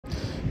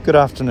Good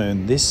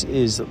afternoon. This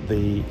is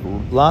the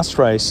last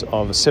race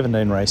of a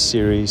 17-race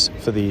series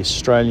for the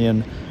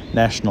Australian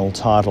national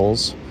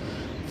titles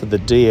for the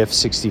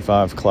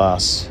DF65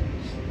 class.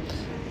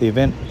 The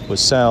event was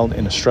sailed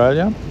in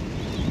Australia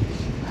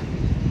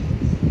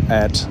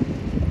at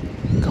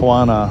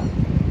Kawana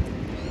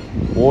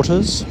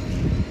waters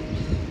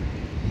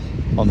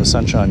on the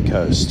Sunshine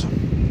Coast.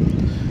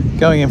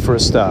 Going in for a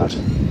start.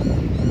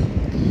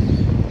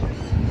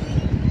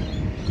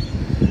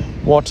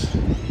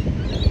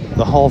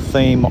 The whole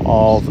theme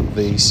of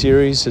the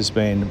series has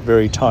been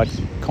very tight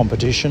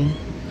competition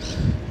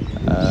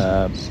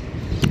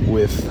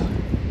with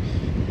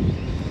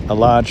a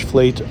large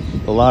fleet,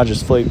 the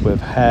largest fleet we've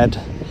had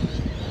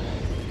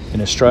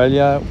in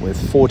Australia,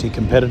 with 40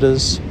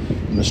 competitors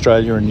from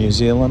Australia and New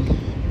Zealand.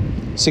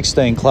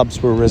 16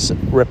 clubs were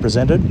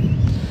represented,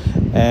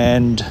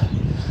 and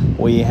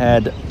we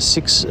had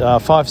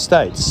 5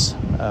 states,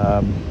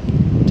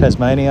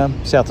 Tasmania,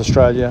 South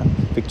Australia,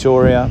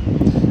 Victoria,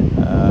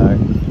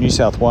 New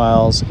South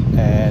Wales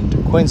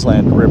and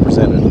Queensland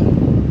represented.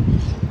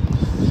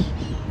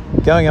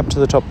 Going up to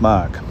the top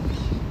mark.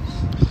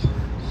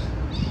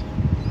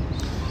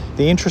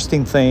 The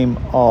interesting theme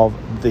of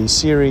the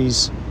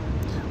series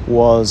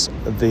was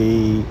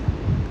the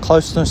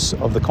closeness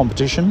of the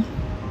competition.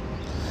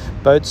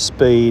 Boat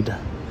speed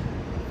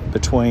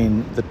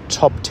between the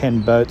top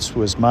 10 boats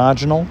was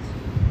marginal,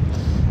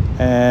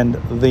 and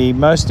the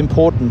most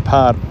important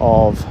part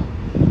of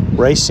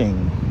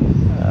racing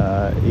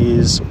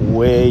is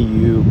where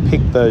you pick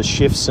those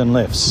shifts and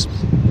lifts.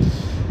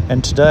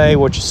 And today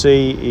what you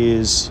see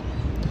is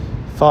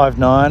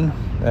 5'9",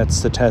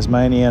 that's the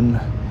Tasmanian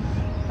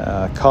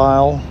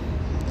Kyle,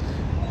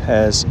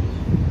 has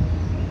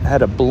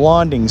had a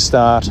blinding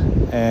start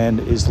and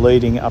is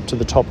leading up to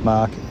the top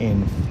mark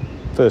in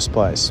first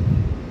place.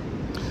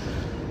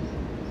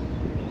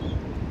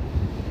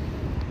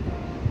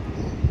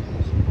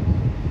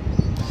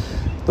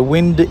 The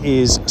wind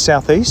is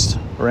southeast,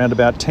 around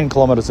about 10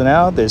 kilometres an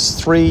hour. There's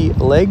 3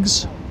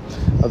 legs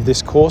of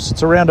this course.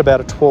 It's around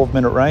about a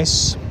 12-minute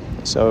race,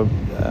 so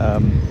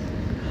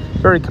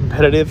very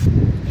competitive.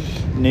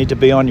 You need to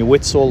be on your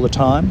wits all the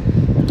time.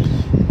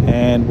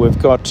 And we've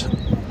got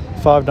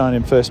 5'9"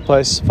 in first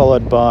place,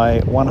 followed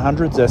by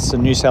 100s. That's the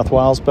New South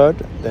Wales boat.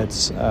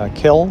 That's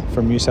Kell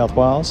from New South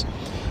Wales.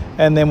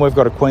 And then we've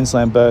got a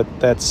Queensland boat.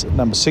 That's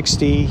number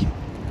 60,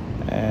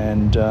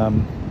 and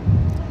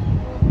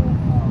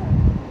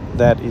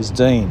that is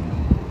Dean.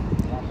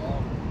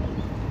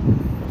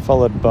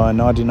 Followed by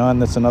 99,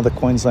 that's another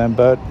Queensland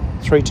boat,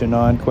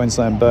 329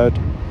 Queensland boat,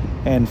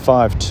 and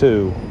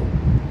 52,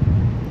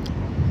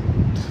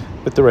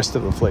 with the rest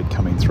of the fleet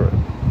coming through.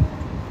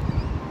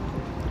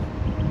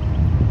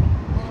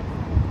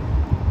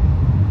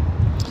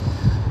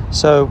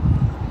 So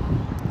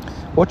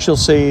what you'll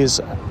see is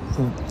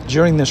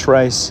during this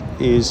race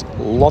is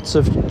lots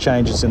of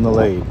changes in the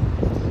lead,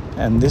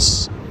 and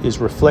this is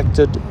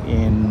reflected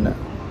in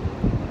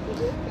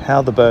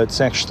how the boats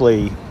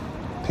actually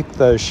pick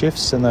those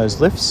shifts and those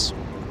lifts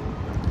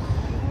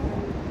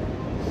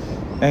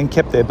and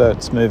kept their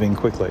boats moving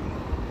quickly.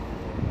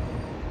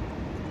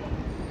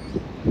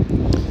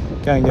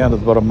 Going down to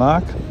the bottom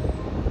mark.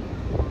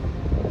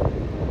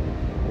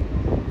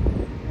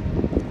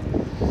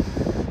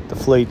 The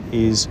fleet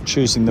is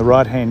choosing the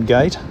right-hand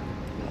gate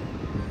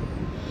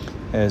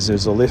as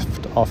there's a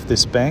lift off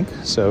this bank,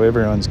 so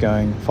everyone's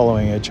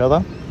following each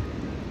other.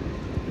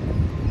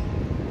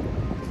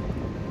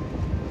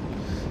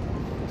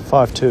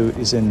 5'2"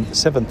 is in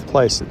 7th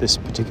place at this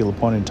particular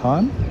point in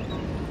time,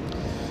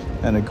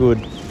 and a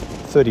good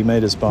 30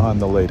 metres behind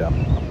the leader.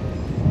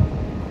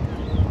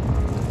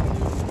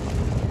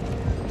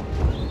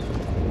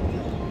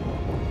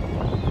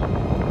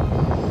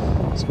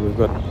 So we've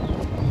got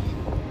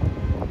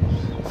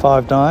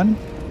 5'9"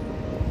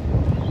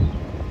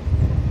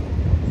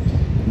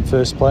 in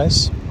first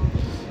place,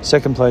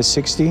 second place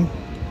 60,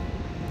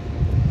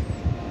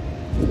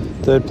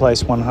 third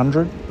place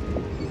 100,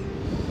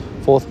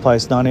 4th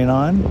place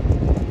 99,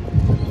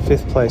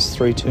 5th place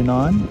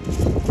 329,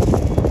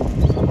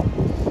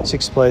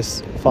 6th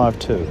place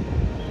 5'2"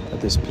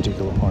 at this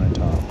particular point in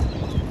time.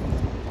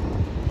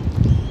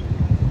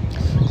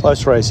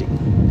 Close racing.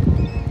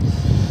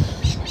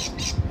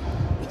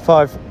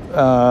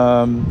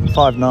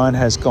 5'9"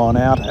 has gone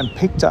out and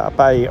picked up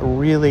a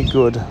really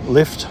good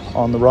lift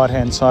on the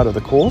right-hand side of the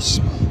course,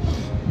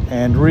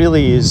 and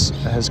really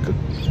has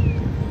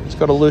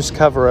got a loose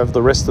cover over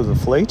the rest of the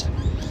fleet,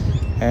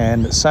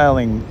 and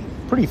sailing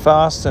pretty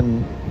fast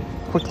and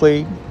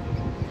quickly,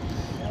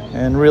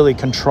 and really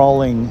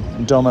controlling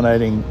and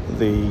dominating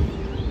the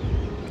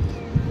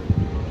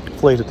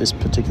fleet at this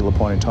particular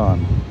point in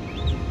time.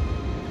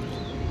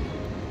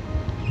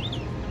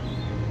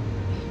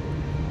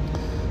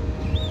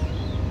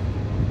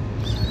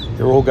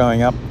 They're all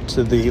going up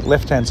to the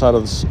left-hand side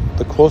of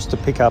the course to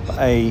pick up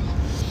a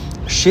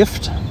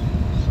shift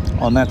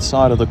on that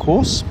side of the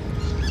course,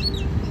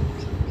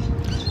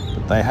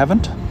 but they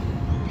haven't.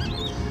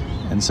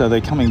 And so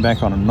they're coming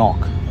back on a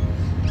knock.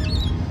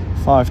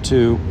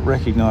 5-2,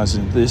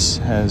 recognising this,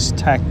 has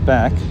tacked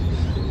back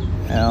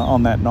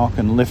on that knock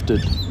and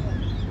lifted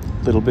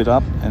a little bit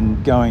up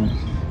and going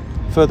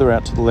further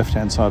out to the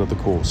left-hand side of the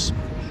course.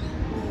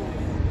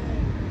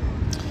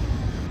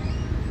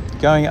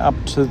 Going up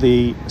to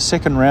the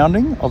second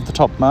rounding of the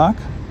top mark,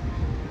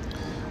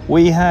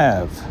 we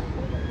have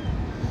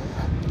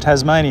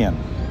Tasmanian,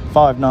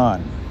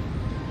 5-9,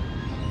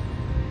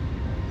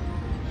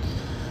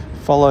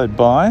 followed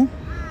by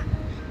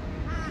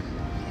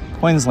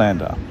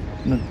Queenslander,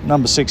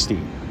 number 60,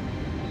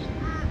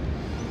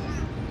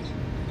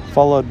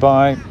 followed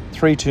by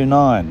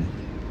 329,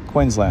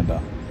 Queenslander,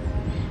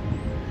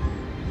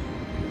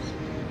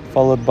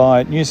 followed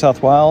by New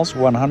South Wales,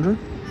 100,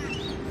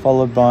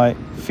 followed by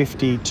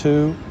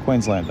 52,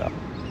 Queenslander.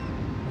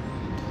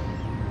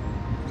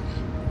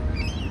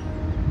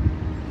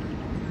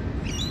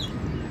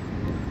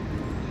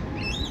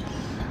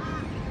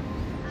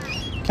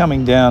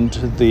 Coming down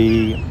to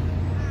the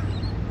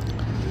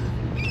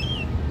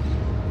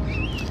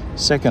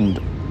second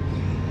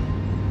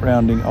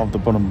rounding of the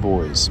bottom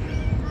boys.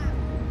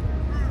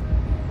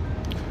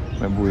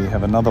 Remember, we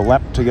have another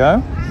lap to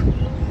go,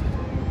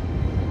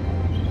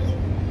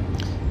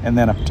 and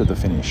then up to the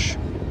finish.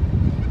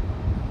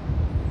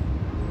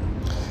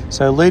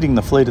 So leading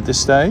the fleet at this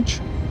stage,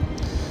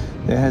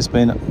 there has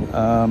been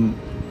a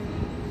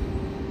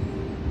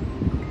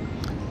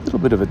little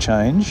bit of a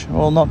change,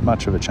 well, not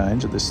much of a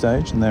change at this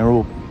stage, and they're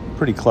all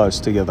pretty close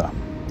together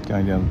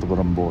going down to the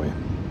bottom boy.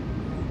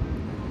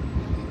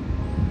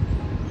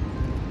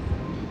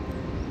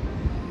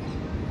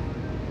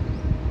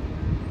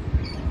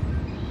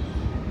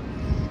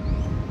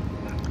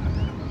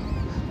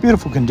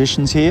 Beautiful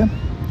conditions here.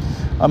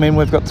 I mean,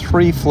 we've got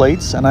 3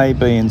 fleets, an A,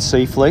 B and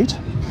C fleet,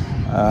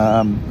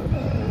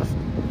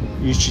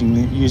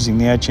 using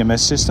the HMS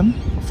system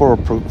for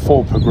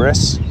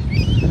progress.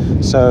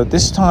 So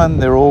this time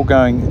they're all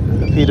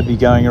appear to be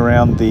going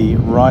around the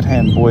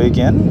right-hand buoy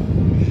again.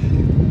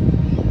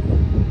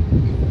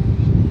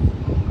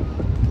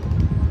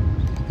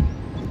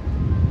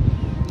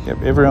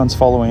 Yep, everyone's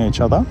following each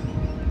other.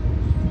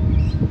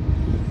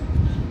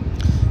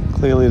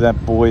 Clearly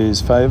that buoy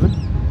is favoured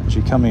as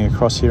you're coming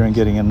across here and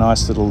getting a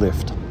nice little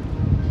lift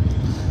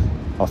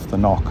off the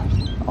knock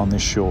on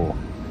this shore.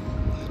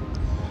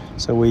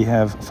 So we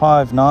have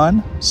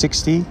 5-9,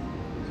 60,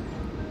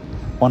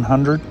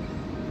 100,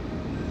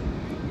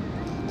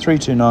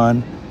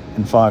 329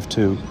 and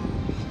 5-2,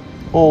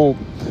 all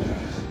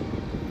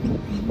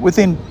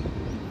within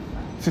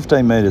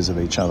 15 metres of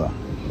each other.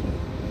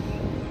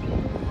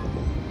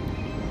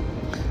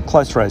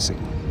 Close racing.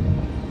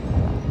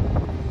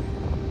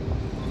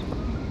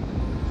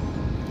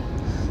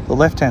 The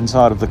left-hand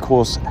side of the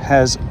course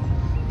has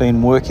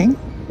been working,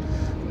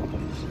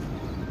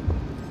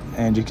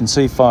 and you can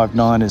see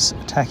 5-9 is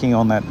tacking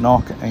on that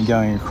knock and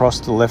going across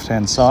to the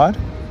left-hand side.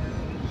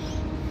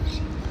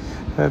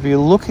 If you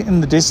look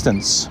in the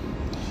distance,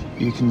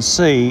 you can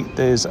see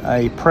there's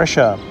a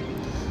pressure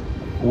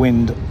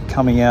wind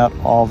coming out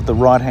of the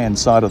right-hand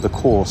side of the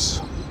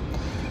course.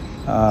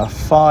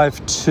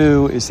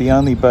 5-2 is the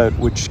only boat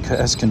which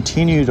has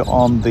continued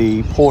on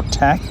the port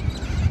tack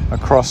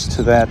across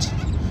to that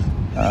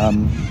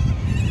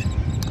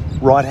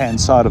right-hand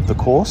side of the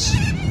course,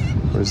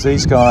 whereas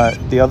these guys,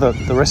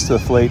 the rest of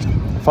the fleet,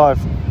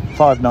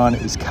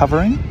 5-9 is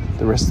covering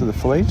the rest of the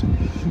fleet,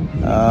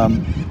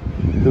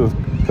 who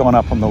have gone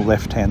up on the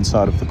left-hand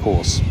side of the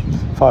course.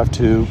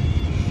 5-2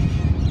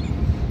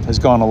 has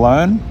gone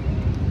alone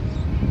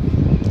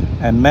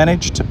and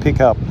managed to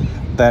pick up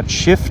that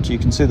shift. You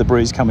can see the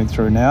breeze coming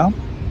through now.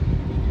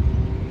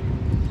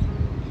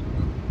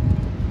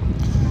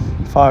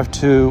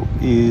 5-2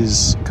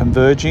 is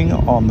converging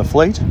on the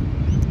fleet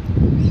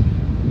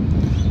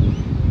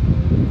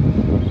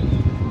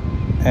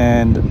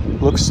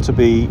and looks to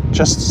be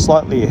just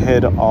slightly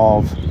ahead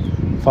of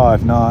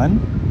 5-9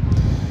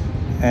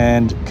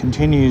 and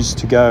continues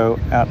to go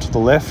out to the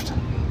left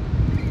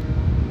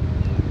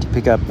to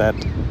pick up that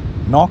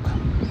knock,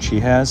 which she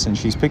has, and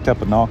she's picked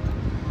up a knock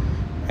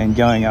and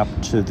going up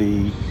to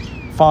the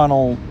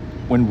final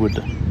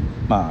windward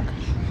mark.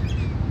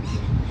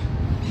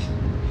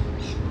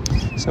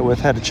 So we've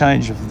had a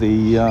change of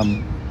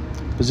the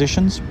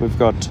positions. We've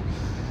got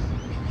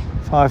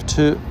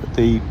 5-2.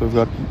 We've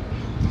got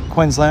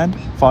Queensland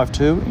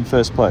 5-2 in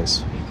first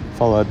place,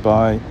 followed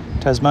by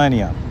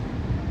Tasmania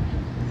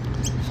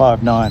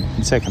 5-9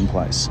 in second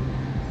place.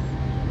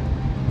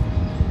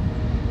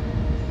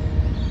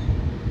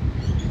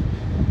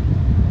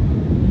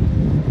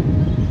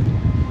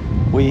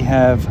 We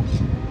have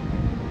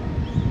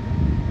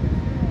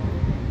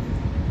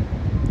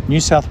New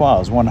South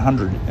Wales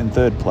 100 in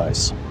third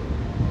place.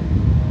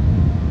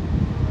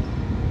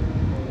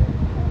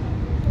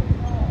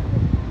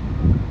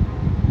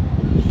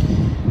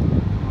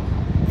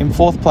 In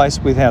fourth place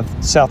we have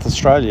South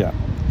Australia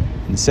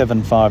in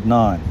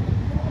 7-5-9.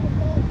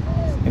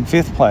 In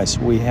fifth place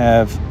we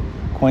have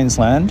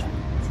Queensland,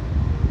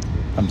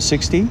 number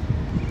 60.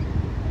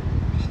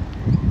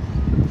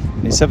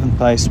 In seventh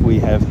place we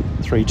have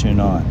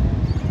 329.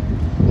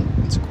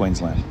 it's a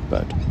Queensland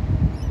boat.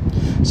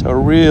 So a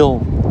real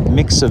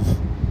mix of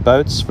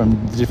boats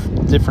from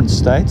different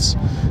states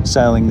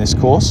sailing this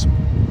course.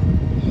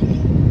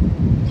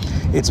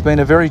 It's been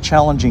a very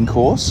challenging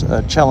course,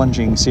 a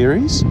challenging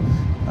series,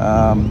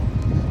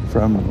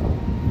 from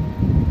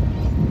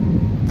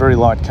very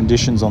light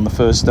conditions on the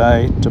first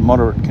day to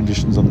moderate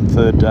conditions on the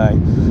third day.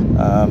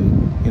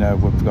 You know,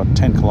 we've got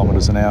 10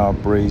 kilometres an hour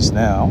breeze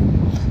now,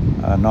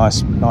 a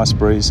nice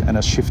breeze and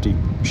a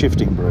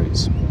shifting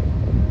breeze.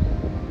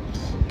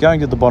 Going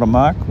to the bottom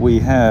mark, we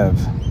have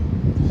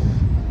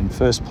in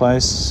first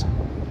place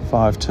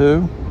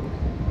 5.2,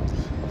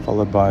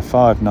 followed by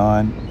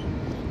 5.9,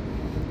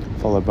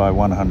 followed by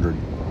 100.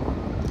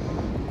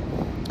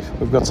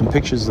 We've got some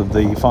pictures of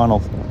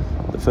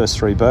the first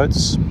three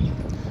boats,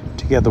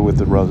 together with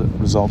the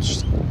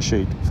results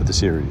sheet for the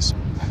series.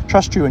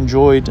 Trust you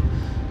enjoyed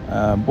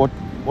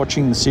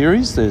watching the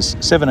series. There's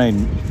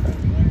 17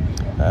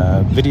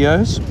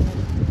 videos.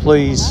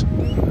 Please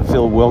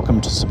feel welcome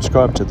to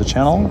subscribe to the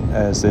channel,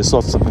 as there's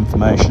lots of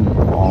information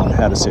on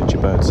how to set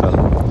your boats up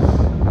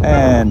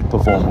and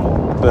perform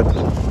well. But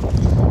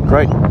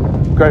great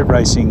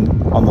racing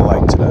on the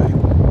lake today.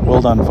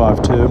 Well done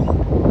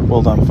 5.2,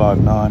 well done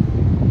 5.9,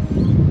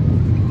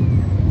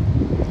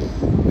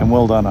 and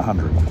well done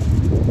 100.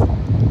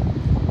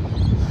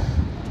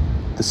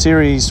 The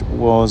series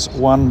was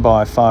won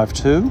by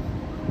 5.2.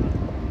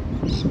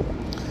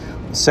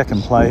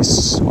 Second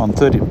place on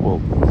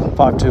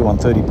 5.2 on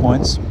 30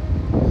 points.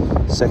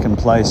 Second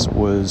place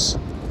was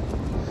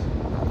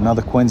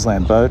another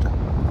Queensland boat,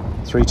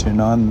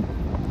 329,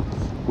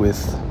 with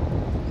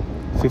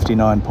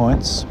 59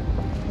 points.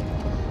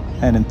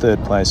 And in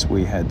third place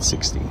we had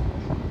 60.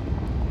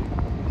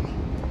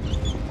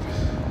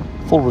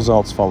 Full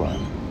results follow.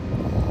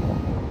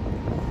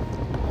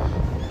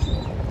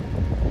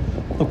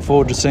 Look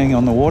forward to seeing you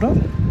on the water.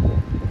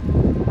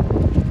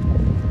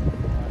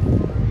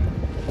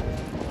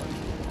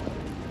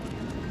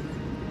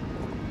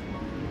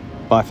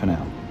 Bye for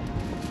now.